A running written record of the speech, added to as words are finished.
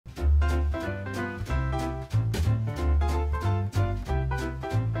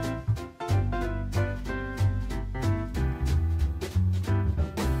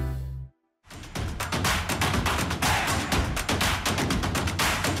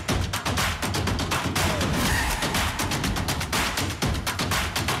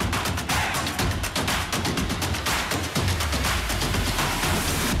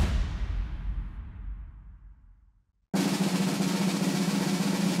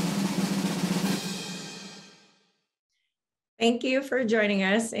Thank you for joining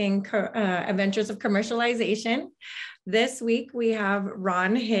us in Adventures of Commercialization. This week we have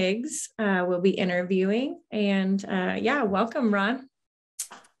Ron Higgs we'll be interviewing, and welcome, Ron.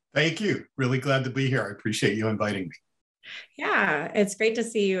 Thank you. Really glad to be here. I appreciate you inviting me. Yeah, it's great to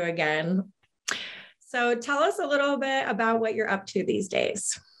see you again. So tell us a little bit about what you're up to these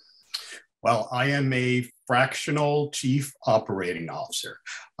days. Well, I am a fractional chief operating officer.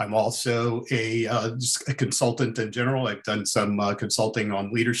 I'm also a consultant in general. I've done some consulting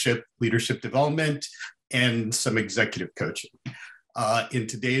on leadership development, and some executive coaching. In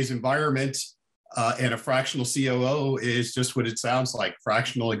today's environment, and a fractional COO is just what it sounds like,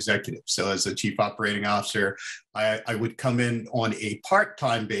 fractional executive. So as a chief operating officer, I would come in on a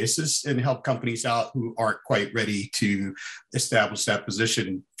part-time basis and help companies out who aren't quite ready to establish that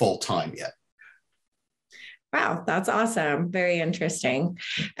position full-time yet. Wow, that's awesome. Very interesting.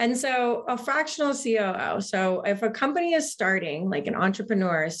 And so a fractional COO. So if a company is starting, like an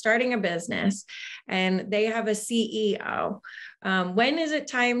entrepreneur is starting a business and they have a CEO, when is it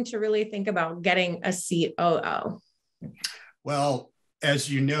time to really think about getting a COO? Well,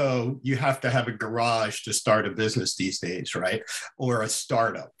 as you know, you have to have a garage to start a business these days, right? Or a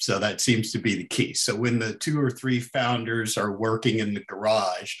startup. So that seems to be the key. So when the 2 or 3 founders are working in the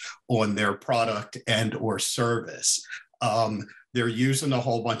garage on their product and or service, they're using a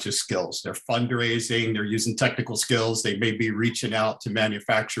whole bunch of skills. They're fundraising, they're using technical skills. They may be reaching out to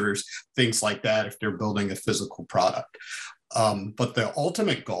manufacturers, things like that, if they're building a physical product. But the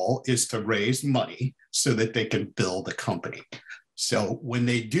ultimate goal is to raise money so that they can build a company. So when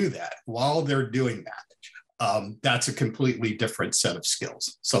they do that, while they're doing that, that's a completely different set of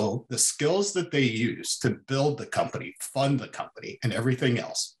skills. So the skills that they use to build the company, fund the company, and everything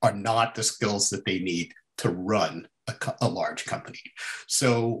else are not the skills that they need to run a large company.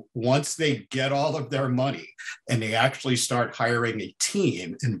 So once they get all of their money and they actually start hiring a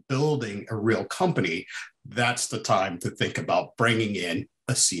team and building a real company, that's the time to think about bringing in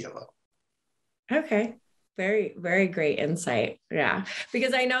a COO. Okay. Very, very great insight. Yeah.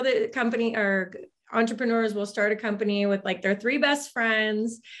 Because I know that company or entrepreneurs will start a company with like their 3 best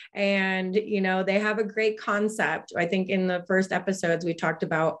friends and, they have a great concept. I think in the first episodes, we talked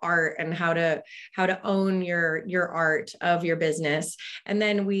about art and how to own your art of your business. And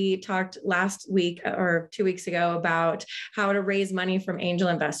then we talked last week or 2 weeks ago about how to raise money from angel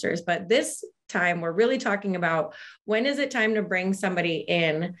investors. But this time we're really talking about when is it time to bring somebody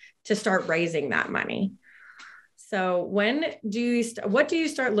in to start raising that money. So what do you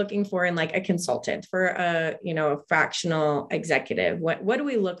start looking for in like a consultant for a fractional executive? What do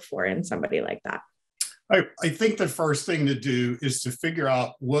we look for in somebody like that? I think the first thing to do is to figure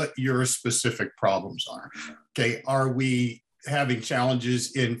out what your specific problems are. Okay, are we having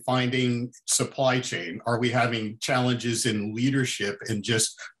challenges in finding supply chain? Are we having challenges in leadership and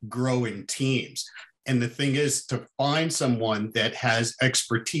just growing teams? And the thing is to find someone that has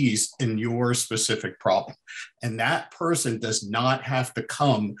expertise in your specific problem. And that person does not have to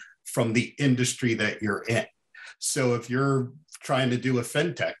come from the industry that you're in. So if you're trying to do a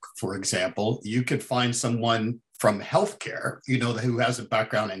fintech, for example, you could find someone from healthcare, who has a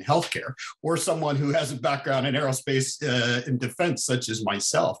background in healthcare, or someone who has a background in aerospace and defense, such as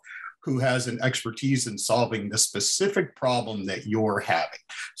myself, who has an expertise in solving the specific problem that you're having.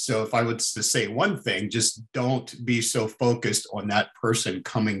 So if I was to say one thing, just don't be so focused on that person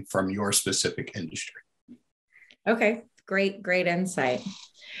coming from your specific industry. Okay, great insight.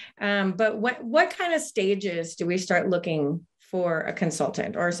 But what kind of stages do we start looking for a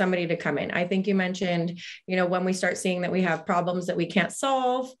consultant or somebody to come in? I think you mentioned, when we start seeing that we have problems that we can't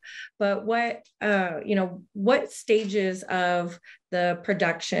solve, but what stages of the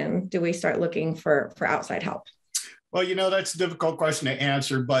production do we start looking for outside help? Well, that's a difficult question to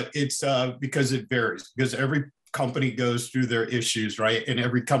answer, but it's because it varies, because every company goes through their issues, right? And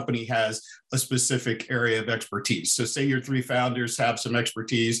every company has a specific area of expertise. So say your 3 founders have some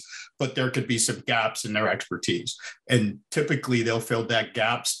expertise, but there could be some gaps in their expertise. And typically they'll fill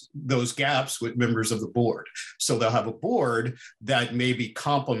those gaps with members of the board. So they'll have a board that maybe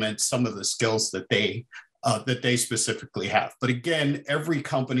complements some of the skills that they specifically have. But again, every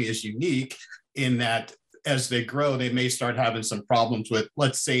company is unique in that as they grow, they may start having some problems with,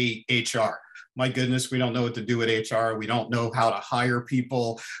 let's say, HR. My goodness, we don't know what to do with HR. We don't know how to hire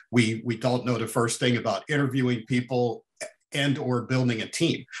people. We don't know the first thing about interviewing people and or building a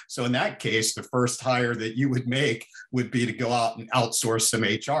team. So in that case, the first hire that you would make would be to go out and outsource some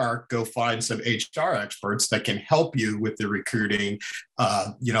HR, go find some HR experts that can help you with the recruiting,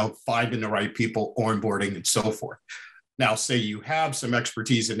 finding the right people, onboarding, and so forth. Now, say you have some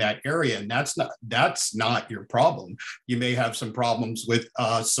expertise in that area, and that's not your problem. You may have some problems with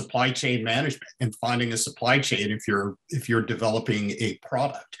supply chain management and finding a supply chain if you're developing a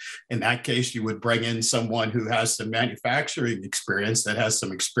product. In that case, you would bring in someone who has some manufacturing experience, that has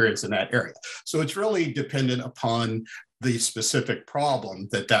some experience in that area. So it's really dependent upon the specific problem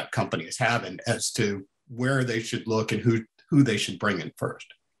that that company is having as to where they should look and who they should bring in first.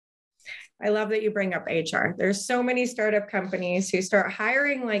 I love that you bring up HR. There's so many startup companies who start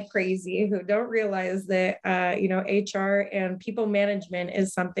hiring like crazy, who don't realize that, HR and people management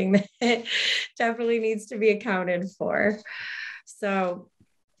is something that definitely needs to be accounted for. So,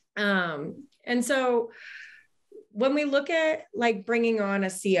 and so when we look at like bringing on a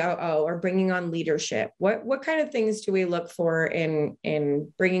COO or bringing on leadership, what kind of things do we look for in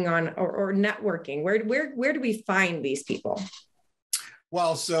bringing on or networking? Where do we find these people?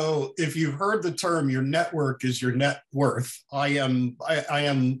 Well, so if you've heard the term, your network is your net worth, I am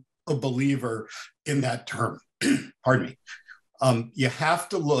a believer in that term. Pardon me. You have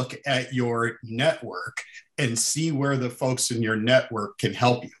to look at your network and see where the folks in your network can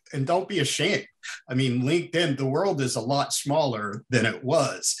help you. And don't be ashamed. I mean, LinkedIn, the world is a lot smaller than it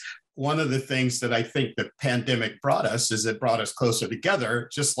was. One of the things that I think the pandemic brought us is it brought us closer together,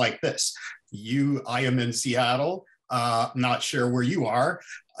 just like this. I am in Seattle. Not sure where you are,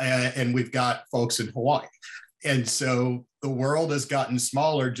 and we've got folks in Hawaii. And so the world has gotten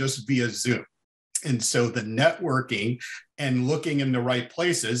smaller just via Zoom. And so the networking and looking in the right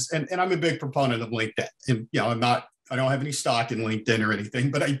places, and I'm a big proponent of LinkedIn. And I don't have any stock in LinkedIn or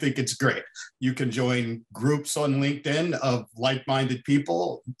anything, but I think it's great. You can join groups on LinkedIn of like-minded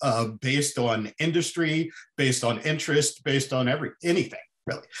people based on industry, based on interest, based on anything,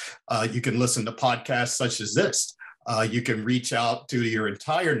 really. You can listen to podcasts such as this. You can reach out to your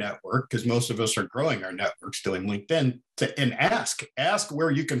entire network, because most of us are growing our networks doing LinkedIn, and ask where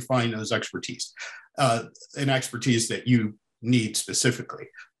you can find those expertise that you need specifically.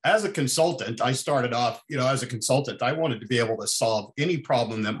 As a consultant, I started off, as a consultant, I wanted to be able to solve any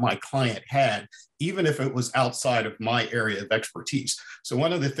problem that my client had, even if it was outside of my area of expertise. So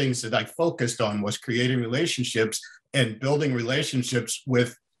one of the things that I focused on was creating relationships and building relationships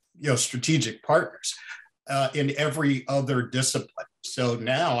with, strategic partners. In every other discipline. So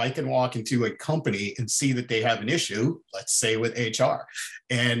now I can walk into a company and see that they have an issue, let's say with HR,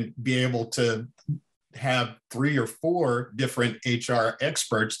 and be able to have 3 or 4 different HR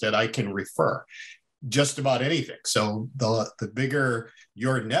experts that I can refer, just about anything. So the bigger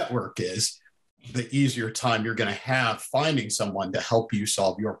your network is, the easier time you're going to have finding someone to help you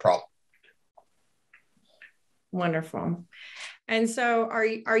solve your problem. Wonderful. And so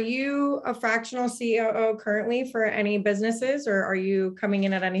are you a fractional COO currently for any businesses, or are you coming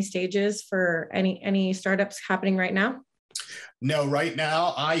in at any stages for any startups happening right now? No, right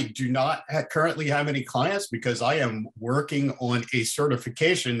now I do not currently have any clients, because I am working on a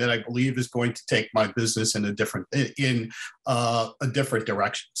certification that I believe is going to take my business in a different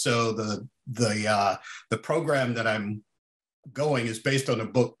direction. So the program that I'm going is based on a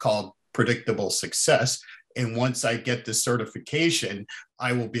book called Predictable Success. And once I get the certification,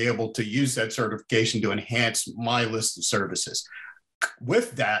 I will be able to use that certification to enhance my list of services.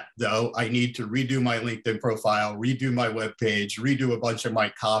 With that, though, I need to redo my LinkedIn profile, redo my webpage, redo a bunch of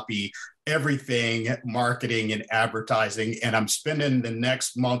my copy, everything, marketing and advertising. And I'm spending the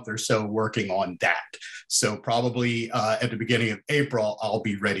next month or so working on that. So probably at the beginning of April, I'll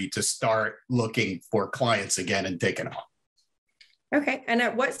be ready to start looking for clients again and taking off. Okay. And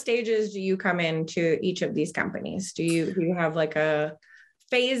at what stages do you come into each of these companies? Do you have like a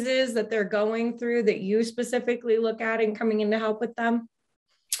phases that they're going through that you specifically look at and coming in to help with them?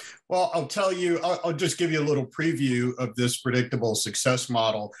 Well, I'll tell you, I'll just give you a little preview of this predictable success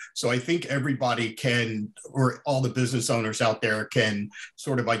model. So I think everybody can, or all the business owners out there can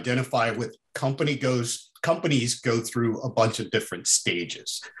sort of identify with companies go through a bunch of different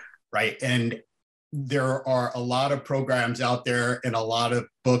stages, right? And there are a lot of programs out there and a lot of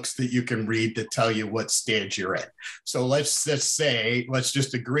books that you can read that tell you what stage you're in. So let's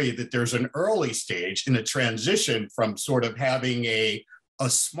just agree that there's an early stage in a transition from sort of having a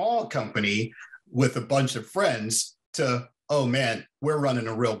small company with a bunch of friends to, oh man, we're running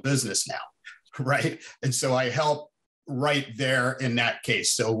a real business now, right? And so I help right there in that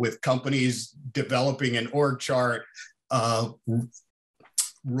case. So with companies developing an org chart,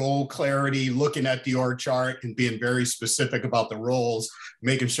 role clarity, looking at the org chart and being very specific about the roles,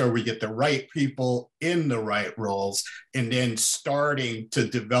 making sure we get the right people in the right roles, and then starting to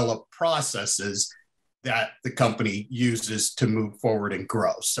develop processes that the company uses to move forward and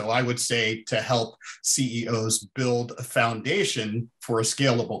grow. So I would say to help CEOs build a foundation for a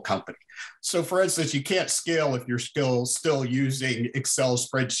scalable company. So for instance, you can't scale if you're still using Excel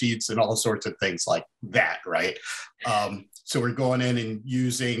spreadsheets and all sorts of things like that, right? So we're going in and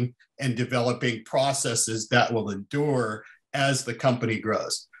using and developing processes that will endure as the company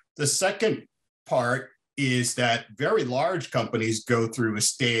grows. The second part is that very large companies go through a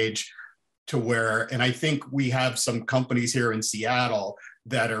stage to where, and I think we have some companies here in Seattle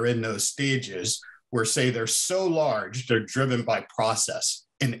that are in those stages where, say, they're so large, they're driven by process,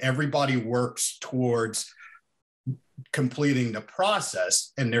 and everybody works towards completing the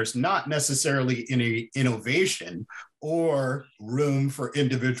process, and there's not necessarily any innovation or room for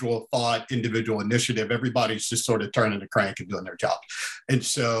individual thought, individual initiative. Everybody's just sort of turning the crank and doing their job. And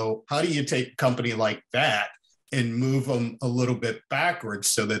so how do you take a company like that and move them a little bit backwards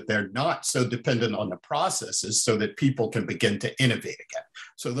so that they're not so dependent on the processes, so that people can begin to innovate again?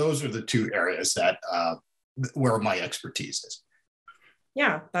 So those are the two areas that where my expertise is.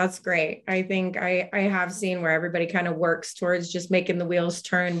 Yeah, that's great. I think I have seen where everybody kind of works towards just making the wheels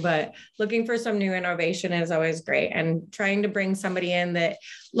turn, but looking for some new innovation is always great. And trying to bring somebody in that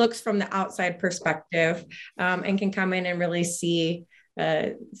looks from the outside perspective and can come in and really see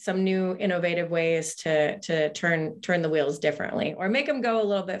some new innovative ways to turn the wheels differently, or make them go a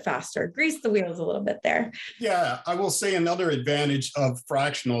little bit faster, grease the wheels a little bit there. Yeah, I will say another advantage of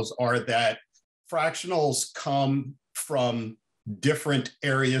fractionals are that fractionals come from different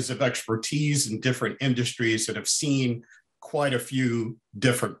areas of expertise in different industries that have seen quite a few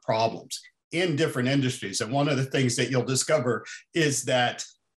different problems in different industries. And one of the things that you'll discover is that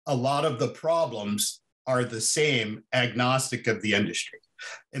a lot of the problems are the same, agnostic of the industry.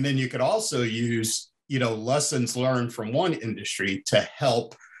 And then you could also use, lessons learned from one industry to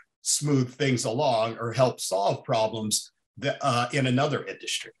help smooth things along or help solve problems that, in another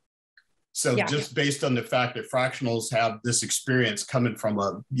industry. So just based on the fact that fractionals have this experience coming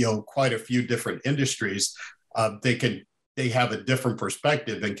from quite a few different industries, they have a different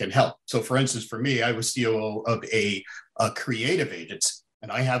perspective and can help. So for instance, for me, I was COO of a creative agency,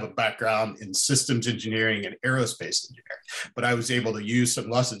 and I have a background in systems engineering and aerospace engineering, but I was able to use some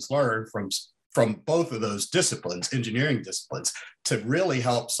lessons learned from both of those disciplines, engineering disciplines, to really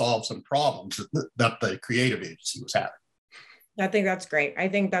help solve some problems that the creative agency was having. I think that's great. I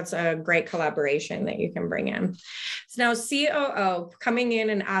think that's a great collaboration that you can bring in. So now COO coming in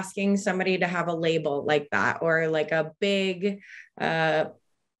and asking somebody to have a label like that, or like a big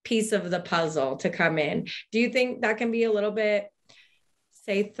piece of the puzzle to come in. Do you think that can be a little bit,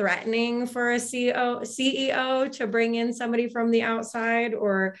 say, threatening for a CEO to bring in somebody from the outside?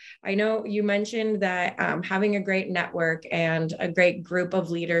 Or I know you mentioned that having a great network and a great group of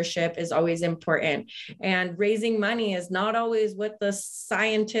leadership is always important. And raising money is not always what the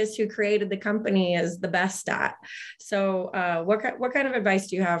scientist who created the company is the best at. So what kind of advice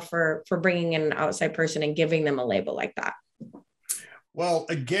do you have for bringing in an outside person and giving them a label like that? Well,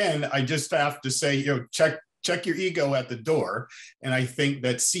 again, I just have to say, check your ego at the door. And I think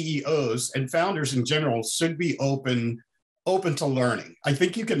that CEOs and founders in general should be open to learning. I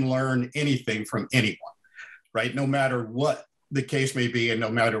think you can learn anything from anyone, right? No matter what the case may be, and no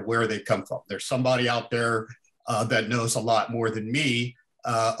matter where they come from. There's somebody out there that knows a lot more than me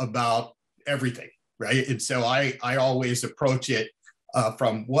about everything, right? And so I always approach it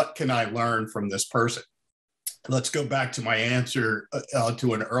from what can I learn from this person? Let's go back to my answer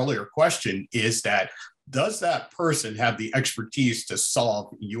to an earlier question, is that does that person have the expertise to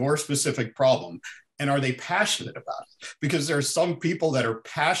solve your specific problem? And are they passionate about it? Because there are some people that are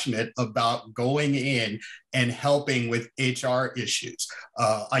passionate about going in and helping with HR issues.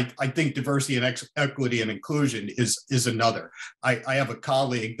 I think diversity and equity and inclusion is another. I have a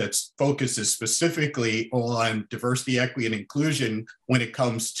colleague that focuses specifically on diversity, equity, and inclusion when it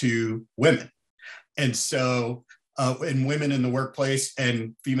comes to women. And so, and women in the workplace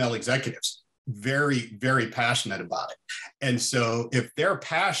and female executives. Very, very passionate about it. And so if their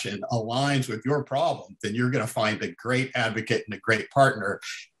passion aligns with your problem, then you're going to find a great advocate and a great partner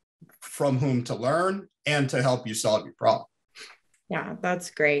from whom to learn and to help you solve your problem. Yeah, that's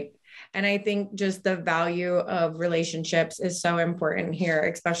great. And I think just the value of relationships is so important here,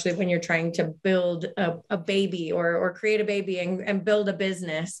 especially when you're trying to build a baby or create a baby and build a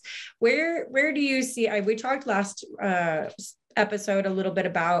business. Where do you see, we talked last episode a little bit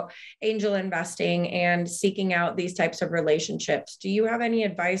about angel investing and seeking out these types of relationships. Do you have any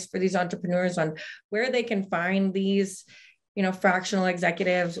advice for these entrepreneurs on where they can find these, fractional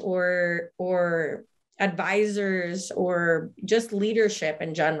executives or advisors or just leadership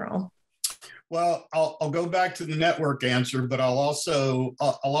in general? I'll go back to the network answer, but I'll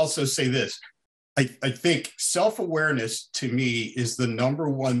also say this. I think self-awareness to me is the number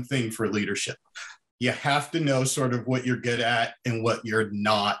one thing for leadership. You have to know sort of what you're good at and what you're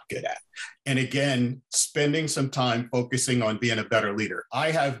not good at. And again, spending some time focusing on being a better leader.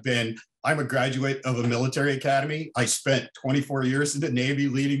 I'm a graduate of a military academy. I spent 24 years in the Navy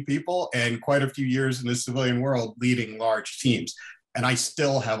leading people and quite a few years in the civilian world leading large teams. And I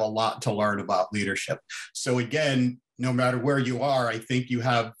still have a lot to learn about leadership. So again, no matter where you are, I think you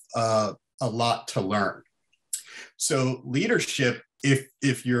have a lot to learn. So leadership,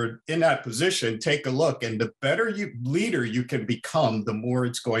 if you're in that position, take a look, and the better leader you can become, the more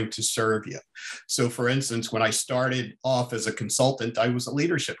it's going to serve you. So for instance, when I started off as a consultant, I was a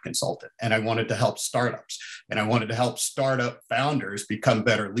leadership consultant, and I wanted to help startups, and I wanted to help startup founders become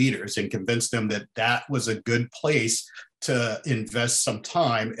better leaders and convince them that that was a good place to invest some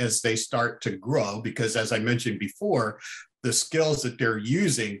time as they start to grow. Because as I mentioned before, the skills that they're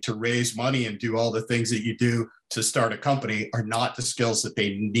using to raise money and do all the things that you do to start a company are not the skills that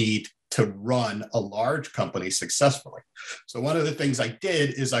they need to run a large company successfully. So one of the things I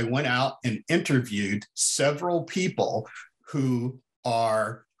did is I went out and interviewed several people who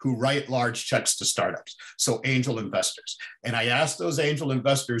write large checks to startups, so angel investors. And I asked those angel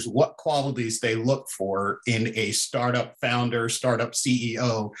investors what qualities they look for in a startup founder, startup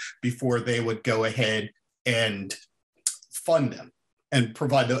CEO, before they would go ahead and fund them and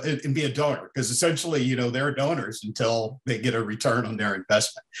provide and be a donor, because essentially, they're donors until they get a return on their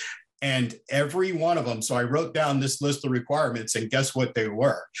investment. And every one of them, so I wrote down this list of requirements, and guess what they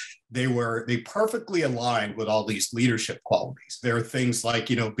were? They perfectly aligned with all these leadership qualities. There are things like,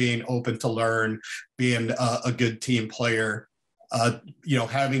 being open to learn, being a good team player,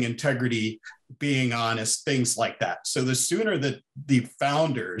 having integrity, being honest, things like that. So the sooner that the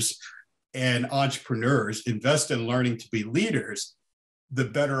founders and entrepreneurs invest in learning to be leaders, the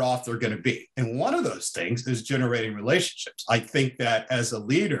better off they're going to be. And one of those things is generating relationships. I think that as a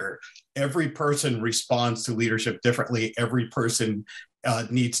leader, every person responds to leadership differently. Every person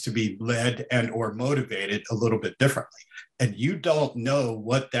needs to be led and or motivated a little bit differently. And you don't know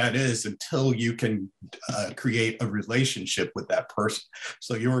what that is until you can create a relationship with that person.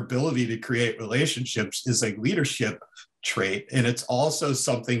 So your ability to create relationships is a leadership trait. And it's also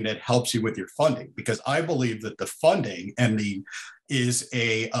something that helps you with your funding, because I believe that the funding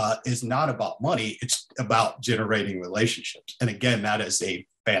is not about money. It's about generating relationships. And again, that is a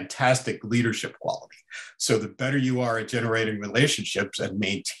fantastic leadership quality. So the better you are at generating relationships and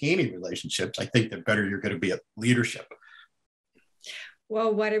maintaining relationships, I think the better you're going to be at leadership.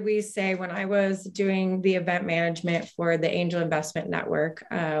 Well, what did we say when I was doing the event management for the Angel Investment Network?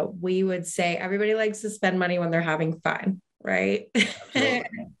 We would say everybody likes to spend money when they're having fun, right? Absolutely.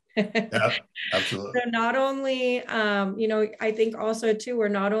 Yeah, absolutely. So not only, I think also too, we're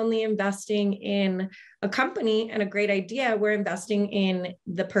not only investing in a company and a great idea, we're investing in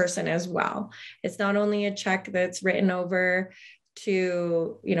the person as well. It's not only a check that's written over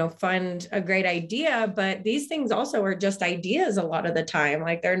to, fund a great idea, but these things also are just ideas a lot of the time.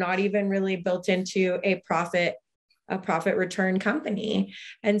 Like they're not even really built into a profit return company.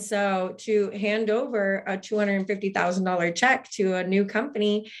 And so to hand over a $250,000 check to a new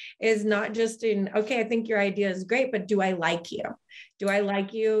company is not just okay, I think your idea is great, but do I like you? Do I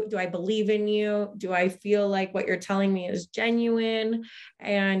like you? Do I believe in you? Do I feel like what you're telling me is genuine?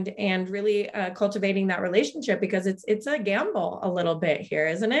 And really cultivating that relationship, because it's a gamble a little bit here,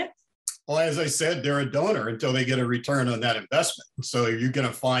 isn't it? Well, as I said, they're a donor until they get a return on that investment. So you're going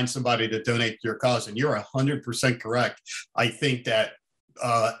to find somebody to donate to your cause. And you're 100% correct. I think that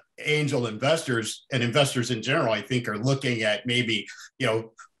angel investors and investors in general, I think, are looking at maybe,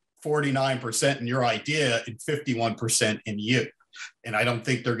 49% in your idea and 51% in you. And I don't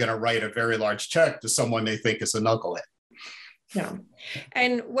think they're going to write a very large check to someone they think is a knucklehead. No.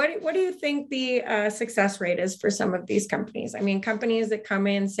 And what do you think the success rate is for some of these companies? I mean, companies that come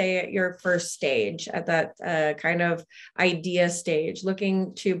in, say, at your first stage, at that kind of idea stage,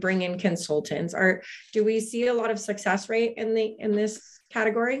 looking to bring in consultants, or do we see a lot of success rate in this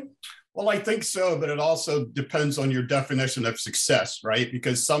category? Well, I think so, but it also depends on your definition of success, right?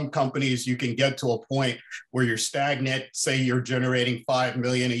 Because some companies, you can get to a point where you're stagnant, say you're generating $5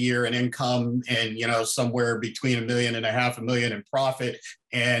 million a year in income and, somewhere between $1.5 million and $500,000 million in profit,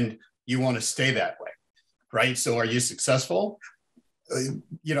 and you want to stay that way, right? So are you successful?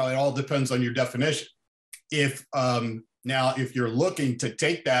 It all depends on your definition. Now, if you're looking to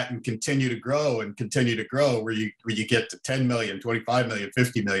take that and continue to grow where you get to 10 million, 25 million,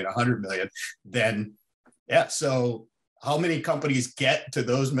 50 million, 100 million, then yeah. So How many companies get to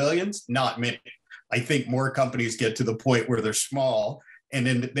those millions? Not many. I think more companies get to the point where they're small and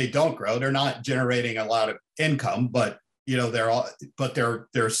then they don't grow. They're not generating a lot of income, but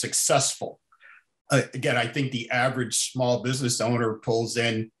they're successful. Again, I think the average small business owner pulls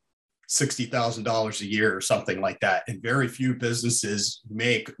in $60,000 a year or something like that. And very few businesses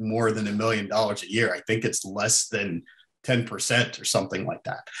make more than $1 million a year. I think it's less than 10% or something like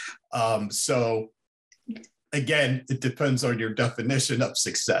that. So again, it depends on your definition of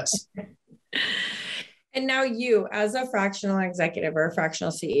success. And now you, as a fractional executive or a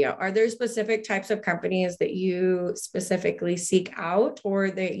fractional CEO, are there specific types of companies that you specifically seek out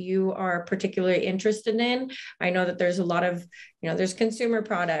or that you are particularly interested in? I know that there's a lot of, there's consumer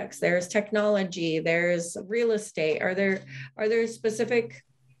products, there's technology, there's real estate. Are there specific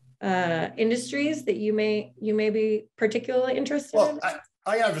industries that you may be particularly interested in?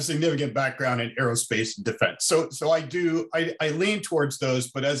 I have a significant background in aerospace and defense. So I lean towards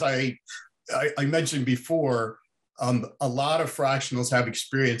those, but as I mentioned before, a lot of fractionals have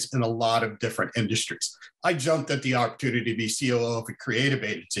experience in a lot of different industries. I jumped at the opportunity to be COO of a creative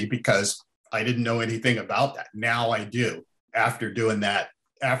agency because I didn't know anything about that. Now I do after doing that,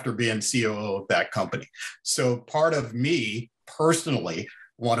 after being COO of that company. So part of me personally,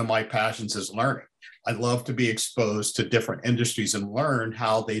 one of my passions is learning. I love to be exposed to different industries and learn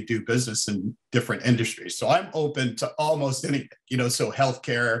how they do business in different industries. So I'm open to almost anything, so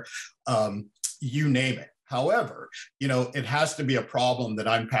healthcare, you name it. However, it has to be a problem that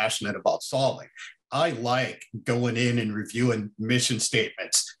I'm passionate about solving. I like going in and reviewing mission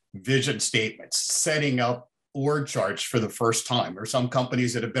statements, vision statements, setting up org charts for the first time, or some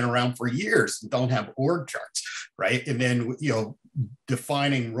companies that have been around for years don't have org charts, right? And then,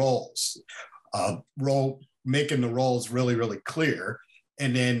 defining roles, making the roles really, really clear,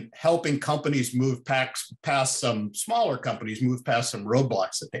 and then helping companies move past some smaller companies, move past some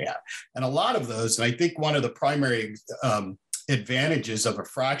roadblocks that they have. And a lot of those, and I think one of the primary advantages of a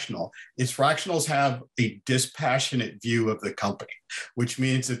fractional is fractionals have a dispassionate view of the company, which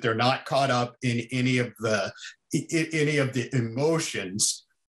means that they're not caught up in any of the emotions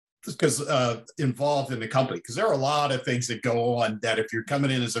because involved in the company, because there are a lot of things that go on that if you're coming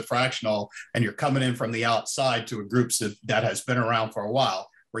in as a fractional and you're coming in from the outside to a group that has been around for a while,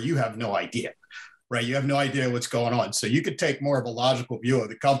 where you have no idea, right? You have no idea what's going on. So you could take more of a logical view of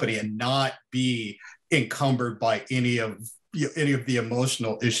the company and not be encumbered by any of the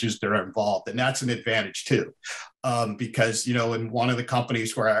emotional issues that are involved. And that's an advantage too. Because, in one of the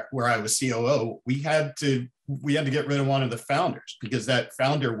companies where I was COO, we had to get rid of one of the founders because that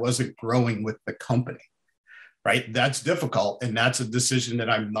founder wasn't growing with the company, right? That's difficult. And that's a decision that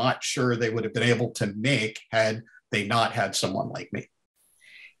I'm not sure they would have been able to make had they not had someone like me.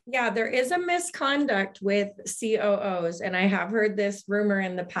 Yeah, there is a misconduct with COOs, and I have heard this rumor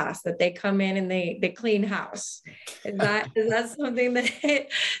in the past that they come in and they clean house. Is that something that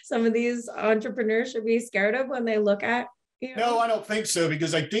some of these entrepreneurs should be scared of when they look at? No, I don't think so,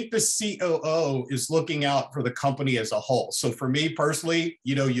 because I think the COO is looking out for the company as a whole. So for me personally,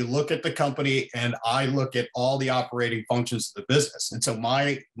 you look at the company and I look at all the operating functions of the business. And so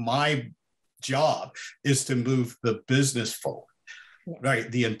my job is to move the business forward.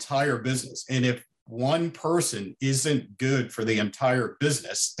 Right, the entire business. And if one person isn't good for the entire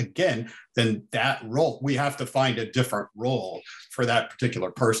business, again, then that role, we have to find a different role for that particular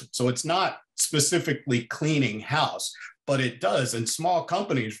person. So it's not specifically cleaning house, but it does. In small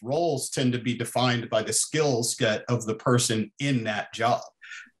companies, roles tend to be defined by the skill set of the person in that job.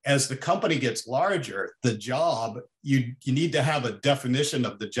 As the company gets larger, the job, you need to have a definition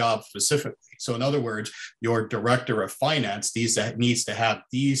of the job specifically. So in other words, your director of finance needs to have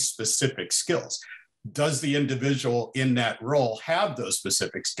these specific skills. Does the individual in that role have those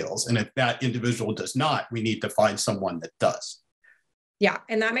specific skills? And if that individual does not, we need to find someone that does. Yeah.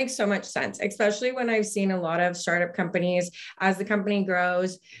 And that makes so much sense, especially when I've seen a lot of startup companies, as the company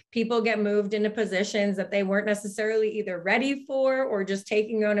grows, people get moved into positions that they weren't necessarily either ready for, or just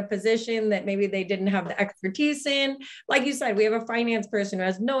taking on a position that maybe they didn't have the expertise in. Like you said, we have a finance person who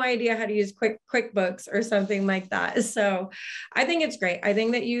has no idea how to use QuickBooks or something like that. So I think it's great. I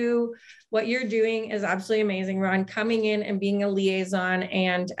think that what you're doing is absolutely amazing, Ron, coming in and being a liaison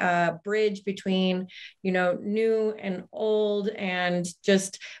and a bridge between, new and old, and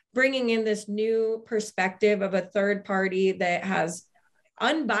just bringing in this new perspective of a third party that has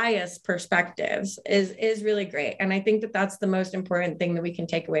unbiased perspectives is really great. And I think that that's the most important thing that we can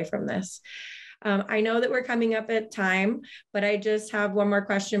take away from this. I know that we're coming up at time, but I just have one more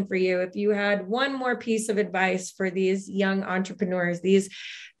question for you. If you had one more piece of advice for these young entrepreneurs, these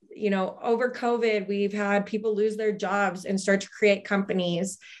over COVID, we've had people lose their jobs and start to create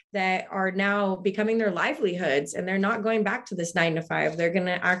companies that are now becoming their livelihoods, and they're not going back to this 9 to 5. They're going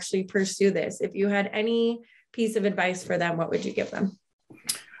to actually pursue this. If you had any piece of advice for them, what would you give them?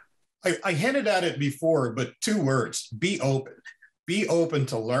 I hinted at it before, but 2 words: be open. Be open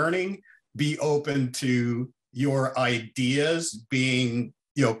to learning, be open to your ideas being,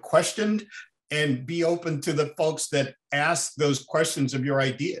 questioned, and be open to the folks that ask those questions of your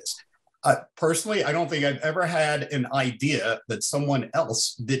ideas. Personally, I don't think I've ever had an idea that someone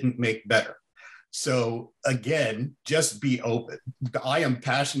else didn't make better. So again, just be open. I am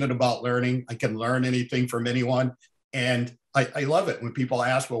passionate about learning. I can learn anything from anyone. And I love it when people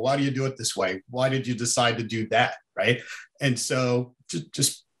ask, well, why do you do it this way? Why did you decide to do that? Right. And so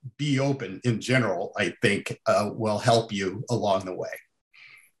just be open in general, I think will help you along the way.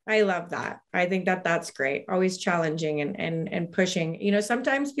 I love that. I think that that's great. Always challenging and pushing.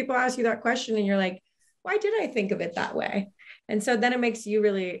 Sometimes people ask you that question and you're like, why did I think of it that way? And so then it makes you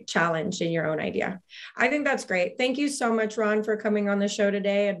really challenged in your own idea. I think that's great. Thank you so much, Ron, for coming on the show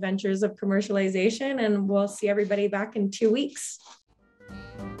today, Adventures of Commercialization. And we'll see everybody back in 2 weeks.